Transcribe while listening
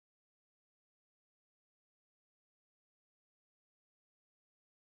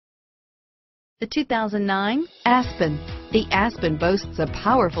The 2009 Aspen. The Aspen boasts a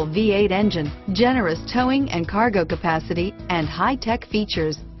powerful V8 engine, generous towing and cargo capacity, and high-tech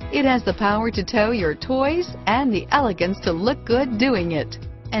features. It has the power to tow your toys and the elegance to look good doing it,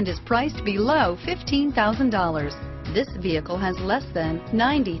 and is priced below $15,000. This vehicle has less than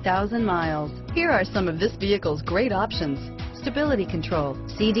 90,000 miles. Here are some of this vehicle's great options: stability control,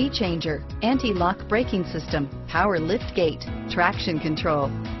 CD changer, anti-lock braking system, power lift gate, traction control,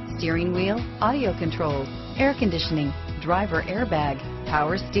 steering wheel audio controls, air conditioning, driver airbag,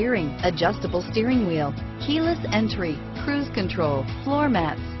 power steering, adjustable steering wheel, keyless entry, cruise control, floor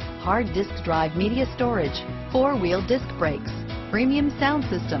mats, hard disk drive media storage, four-wheel disc brakes, premium sound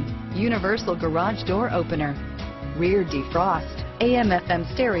system, universal garage door opener, rear defrost, AM/FM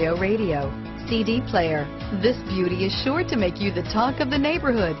stereo radio, CD player. This beauty is sure to make you the talk of the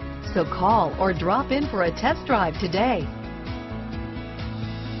neighborhood. So call or drop in for a test drive today.